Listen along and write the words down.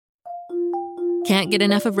Can't get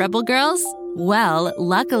enough of Rebel Girls? Well,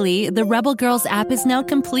 luckily, the Rebel Girls app is now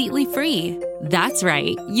completely free. That's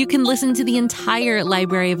right, you can listen to the entire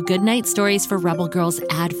library of goodnight stories for Rebel Girls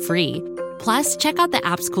ad-free. Plus, check out the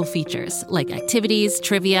app's cool features like activities,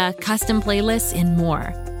 trivia, custom playlists, and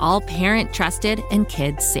more. All parent-trusted and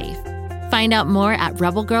kids-safe. Find out more at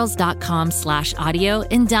rebelgirls.com/audio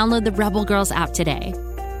and download the Rebel Girls app today.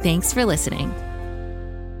 Thanks for listening.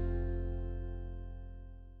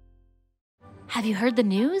 Have you heard the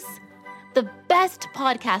news? The best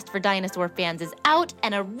podcast for dinosaur fans is out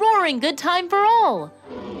and a roaring good time for all.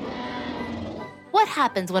 What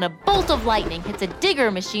happens when a bolt of lightning hits a digger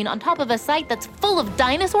machine on top of a site that's full of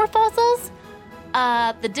dinosaur fossils?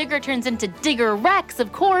 The digger turns into Digger Rex,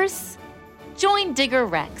 of course. Join Digger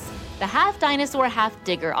Rex, the half-dinosaur,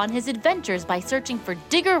 half-digger, on his adventures by searching for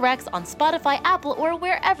Digger Rex on Spotify, Apple, or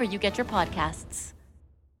wherever you get your podcasts.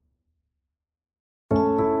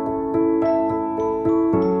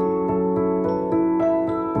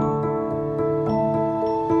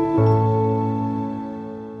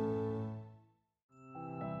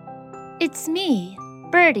 It's me,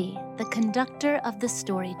 Birdie, the conductor of the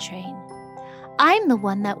story train. I'm the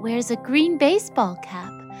one that wears a green baseball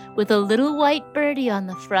cap with a little white birdie on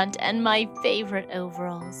the front and my favorite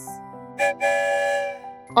overalls.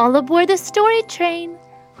 All aboard the story train.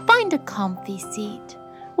 Find a comfy seat.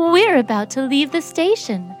 We're about to leave the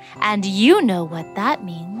station, and you know what that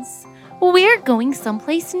means. We're going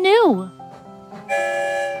someplace new.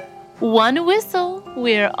 One whistle,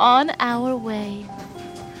 we're on our way.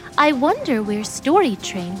 I wonder where Story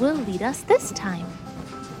Train will lead us this time.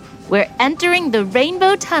 We're entering the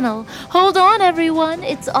Rainbow Tunnel. Hold on, everyone.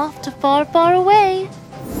 It's off to far, far away.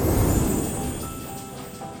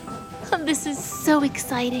 This is so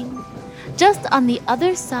exciting. Just on the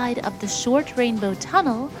other side of the short Rainbow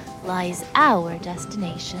Tunnel lies our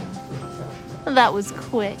destination. That was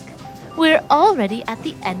quick. We're already at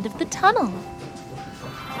the end of the tunnel.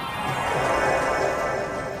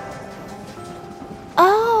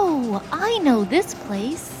 Oh, I know this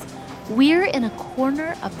place. We're in a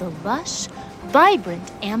corner of the lush,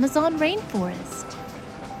 vibrant Amazon rainforest.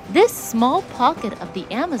 This small pocket of the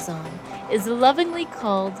Amazon is lovingly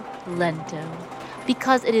called Lento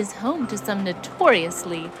because it is home to some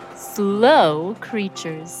notoriously slow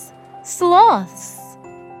creatures, sloths.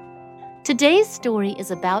 Today's story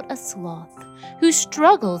is about a sloth who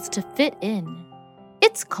struggles to fit in.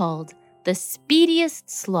 It's called the Speediest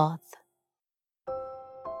Sloth.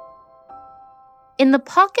 In the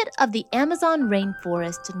pocket of the Amazon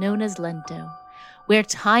rainforest known as Lento, where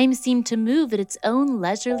time seemed to move at its own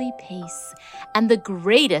leisurely pace and the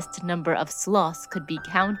greatest number of sloths could be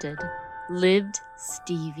counted, lived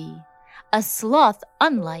Stevie, a sloth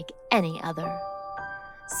unlike any other.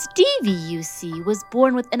 Stevie, you see, was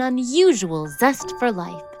born with an unusual zest for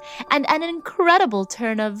life and an incredible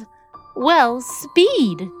turn of, well,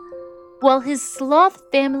 speed. While his sloth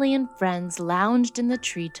family and friends lounged in the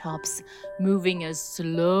treetops, moving as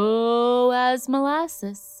slow as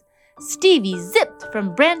molasses, Stevie zipped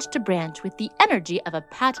from branch to branch with the energy of a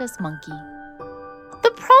patas monkey.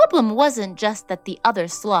 The problem wasn't just that the other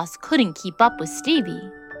sloths couldn't keep up with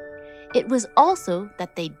Stevie. It was also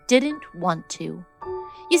that they didn't want to.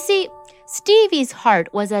 You see, Stevie's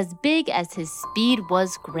heart was as big as his speed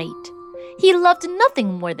was great. He loved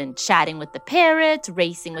nothing more than chatting with the parrots,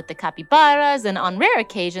 racing with the capybaras, and on rare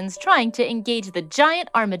occasions trying to engage the giant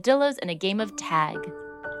armadillos in a game of tag.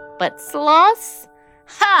 But sloths?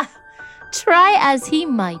 Ha! Try as he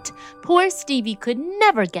might, poor Stevie could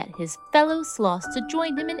never get his fellow sloths to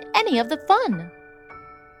join him in any of the fun.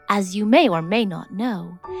 As you may or may not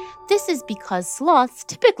know, this is because sloths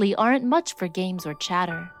typically aren't much for games or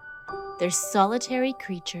chatter. They're solitary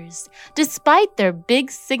creatures, despite their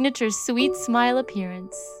big signature sweet smile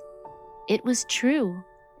appearance. It was true.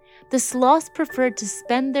 The sloths preferred to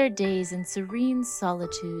spend their days in serene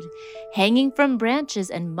solitude, hanging from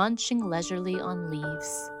branches and munching leisurely on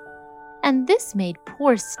leaves. And this made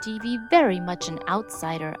poor Stevie very much an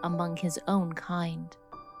outsider among his own kind.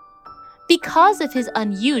 Because of his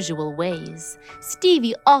unusual ways,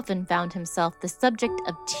 Stevie often found himself the subject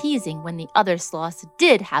of teasing when the other sloths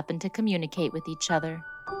did happen to communicate with each other.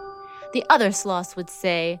 The other sloths would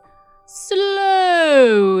say,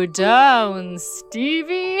 "Slow down,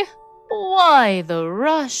 Stevie. Why the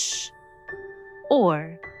rush?"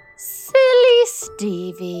 Or, "Silly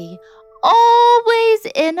Stevie, always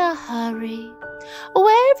in a hurry.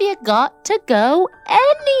 Where've you got to go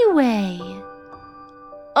anyway?"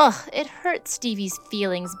 Ugh, it hurt Stevie's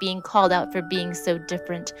feelings being called out for being so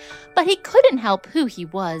different, but he couldn't help who he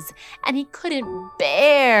was, and he couldn't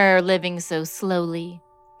bear living so slowly.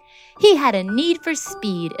 He had a need for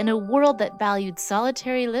speed in a world that valued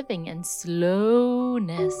solitary living and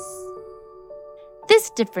slowness. This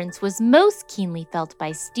difference was most keenly felt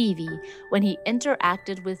by Stevie when he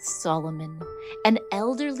interacted with Solomon, an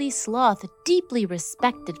elderly sloth deeply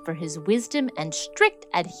respected for his wisdom and strict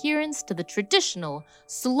adherence to the traditional,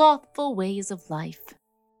 slothful ways of life.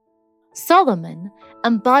 Solomon,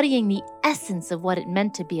 embodying the essence of what it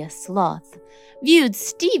meant to be a sloth, viewed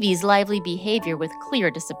Stevie's lively behavior with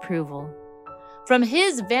clear disapproval. From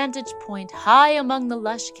his vantage point high among the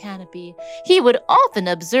lush canopy, he would often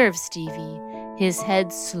observe Stevie, his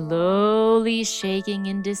head slowly shaking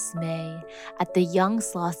in dismay at the young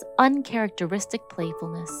sloth's uncharacteristic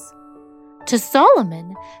playfulness. To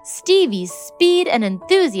Solomon, Stevie's speed and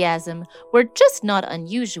enthusiasm were just not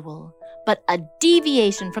unusual, but a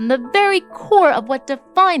deviation from the very core of what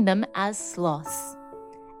defined them as sloths,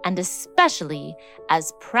 and especially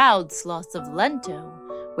as proud sloths of Lento,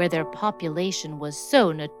 where their population was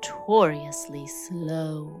so notoriously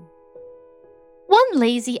slow. One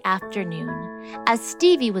lazy afternoon, as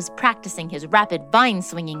Stevie was practicing his rapid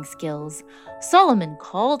vine-swinging skills, Solomon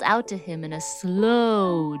called out to him in a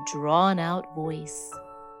slow, drawn-out voice.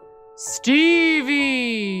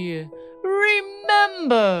 "Stevie,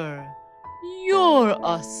 remember, you're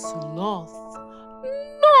a sloth,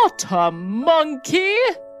 not a monkey.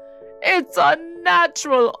 It's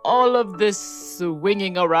unnatural, all of this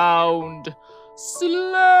swinging around.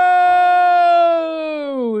 Slow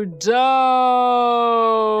down."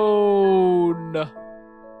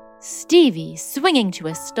 Stevie, swinging to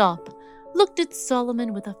a stop, looked at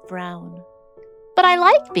Solomon with a frown. "But I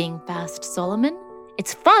like being fast, Solomon.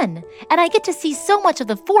 It's fun, and I get to see so much of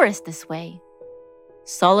the forest this way."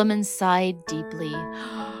 Solomon sighed deeply,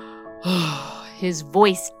 his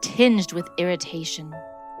voice tinged with irritation.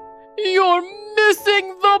 "You're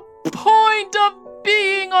missing the point of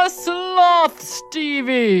being a sloth,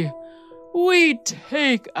 Stevie. We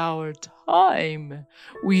take our time.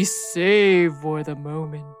 We save for the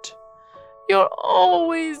moment. You're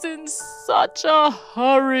always in such a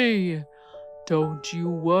hurry. Don't you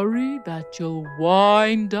worry that you'll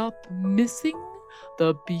wind up missing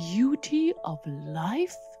the beauty of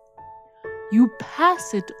life. You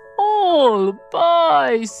pass it all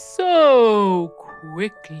by so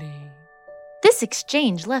quickly." This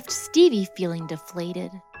exchange left Stevie feeling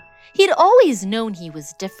deflated. He'd always known he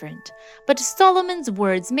was different, but Solomon's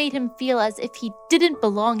words made him feel as if he didn't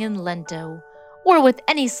belong in Lento, or with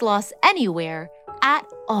any sloths anywhere at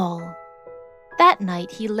all. That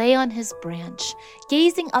night he lay on his branch,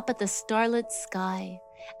 gazing up at the starlit sky,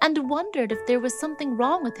 and wondered if there was something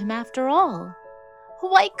wrong with him after all.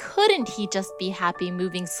 Why couldn't he just be happy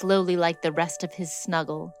moving slowly like the rest of his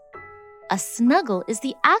snuggle? A snuggle is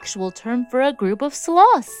the actual term for a group of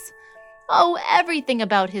sloths. Oh, everything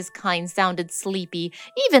about his kind sounded sleepy,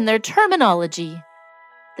 even their terminology.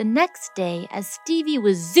 The next day, as Stevie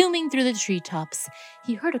was zooming through the treetops,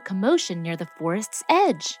 he heard a commotion near the forest's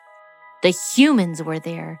edge. The humans were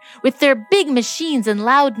there, with their big machines and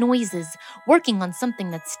loud noises, working on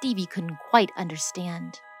something that Stevie couldn't quite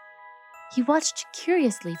understand. He watched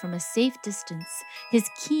curiously from a safe distance, his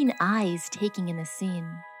keen eyes taking in the scene.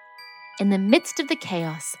 In the midst of the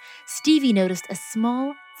chaos, Stevie noticed a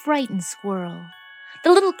small, frightened squirrel.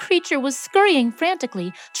 The little creature was scurrying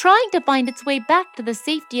frantically, trying to find its way back to the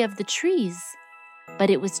safety of the trees. But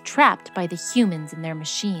it was trapped by the humans and their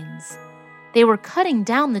machines. They were cutting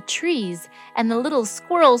down the trees, and the little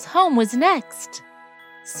squirrel's home was next.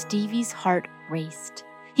 Stevie's heart raced.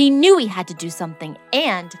 He knew he had to do something,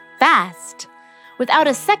 and fast. Without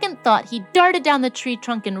a second thought, he darted down the tree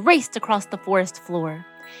trunk and raced across the forest floor.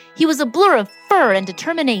 He was a blur of fur and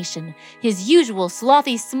determination, his usual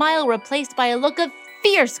slothy smile replaced by a look of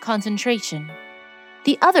fierce concentration.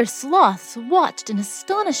 The other sloths watched in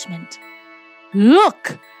astonishment.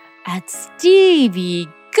 "Look at Stevie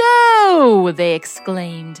go!" they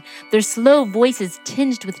exclaimed, their slow voices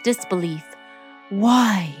tinged with disbelief.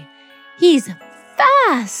 "Why, he's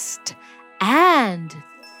fast and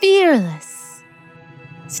fearless."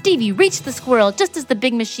 Stevie reached the squirrel just as the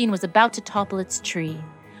big machine was about to topple its tree.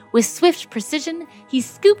 With swift precision, he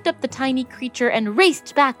scooped up the tiny creature and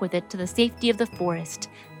raced back with it to the safety of the forest,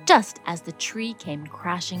 just as the tree came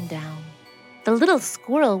crashing down. The little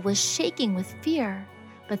squirrel was shaking with fear,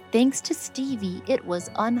 but thanks to Stevie, it was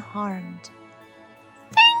unharmed.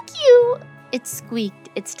 "Thank you," it squeaked,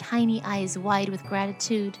 its tiny eyes wide with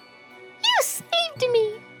gratitude. "You saved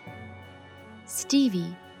me."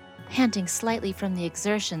 Stevie, panting slightly from the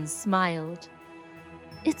exertion, smiled.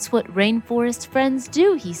 "It's what rainforest friends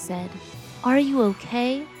do," he said. "Are you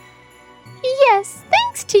okay?" "Yes,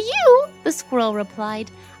 thanks to you," the squirrel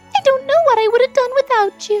replied. I don't know what I would have done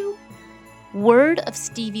without you. Word of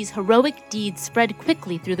Stevie's heroic deeds spread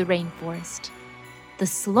quickly through the rainforest. The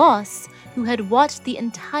sloths, who had watched the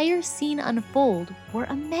entire scene unfold, were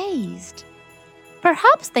amazed.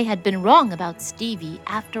 Perhaps they had been wrong about Stevie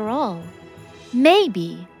after all.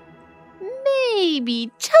 Maybe,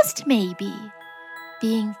 just maybe,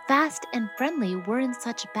 being fast and friendly weren't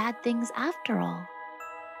such bad things after all.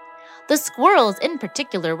 The squirrels in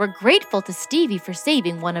particular were grateful to Stevie for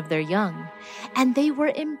saving one of their young, and they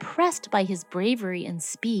were impressed by his bravery and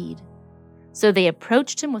speed. So they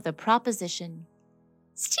approached him with a proposition.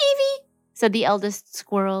 "Stevie," said the eldest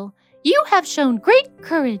squirrel, "you have shown great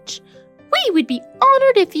courage. We would be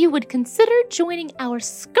honored if you would consider joining our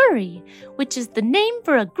scurry, which is the name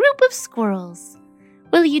for a group of squirrels.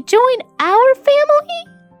 Will you join our family?"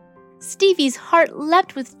 Stevie's heart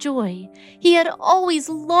leapt with joy. He had always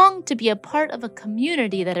longed to be a part of a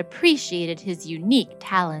community that appreciated his unique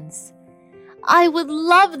talents. "I would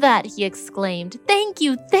love that," he exclaimed. "Thank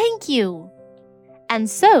you, thank you." And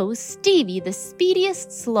so Stevie, the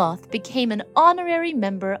Speediest Sloth, became an honorary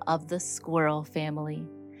member of the squirrel family.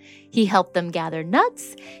 He helped them gather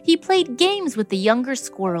nuts, he played games with the younger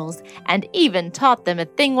squirrels, and even taught them a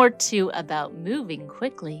thing or two about moving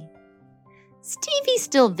quickly. Stevie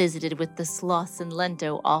still visited with the sloths in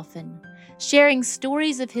Lento often, sharing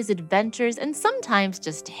stories of his adventures and sometimes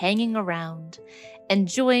just hanging around,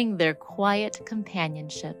 enjoying their quiet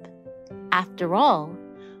companionship. After all,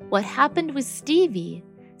 what happened with Stevie,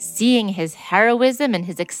 seeing his heroism and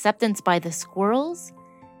his acceptance by the squirrels,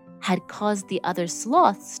 had caused the other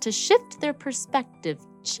sloths to shift their perspective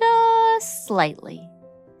just slightly.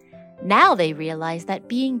 Now they realized that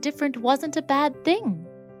being different wasn't a bad thing.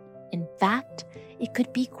 In fact, it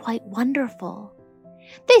could be quite wonderful.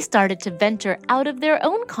 They started to venture out of their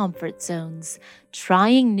own comfort zones,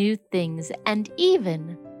 trying new things and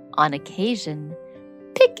even, on occasion,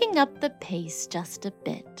 picking up the pace just a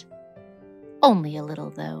bit. Only a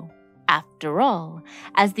little, though. After all,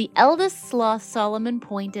 as the eldest sloth Solomon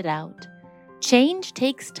pointed out, change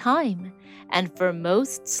takes time, and for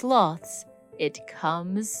most sloths, it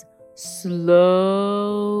comes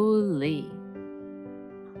slowly.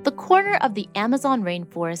 The corner of the Amazon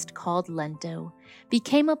rainforest called Lento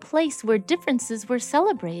became a place where differences were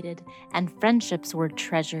celebrated and friendships were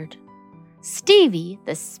treasured. Stevie,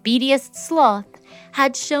 the Speediest Sloth,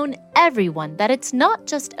 had shown everyone that it's not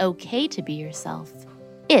just okay to be yourself.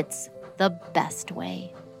 It's the best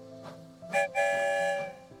way.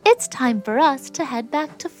 It's time for us to head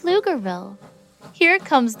back to Pflugerville. Here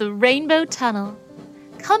comes the Rainbow Tunnel.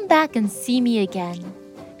 Come back and see me again.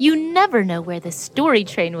 You never know where the story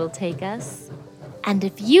train will take us. And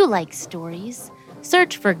if you like stories,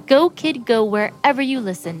 search for Go Kid Go wherever you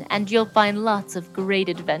listen and you'll find lots of great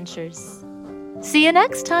adventures. See you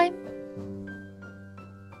next time!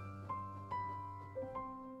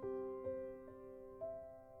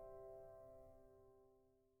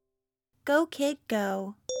 Go Kid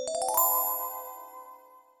Go.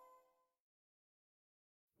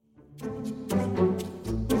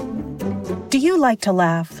 Do you like to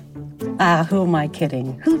laugh? Who am I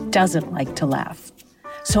kidding? Who doesn't like to laugh?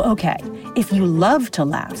 So, okay, if you love to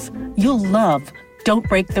laugh, you'll love Don't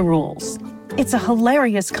Break the Rules. It's a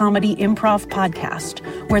hilarious comedy improv podcast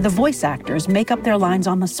where the voice actors make up their lines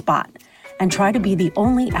on the spot and try to be the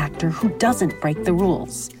only actor who doesn't break the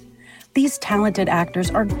rules. These talented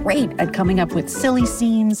actors are great at coming up with silly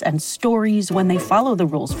scenes and stories when they follow the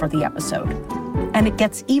rules for the episode. And it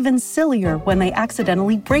gets even sillier when they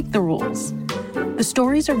accidentally break the rules. The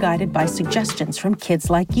stories are guided by suggestions from kids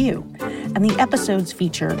like you, and the episodes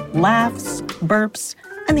feature laughs, burps,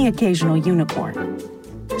 and the occasional unicorn.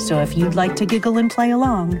 So if you'd like to giggle and play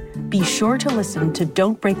along, be sure to listen to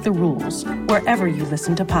Don't Break the Rules wherever you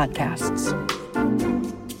listen to podcasts.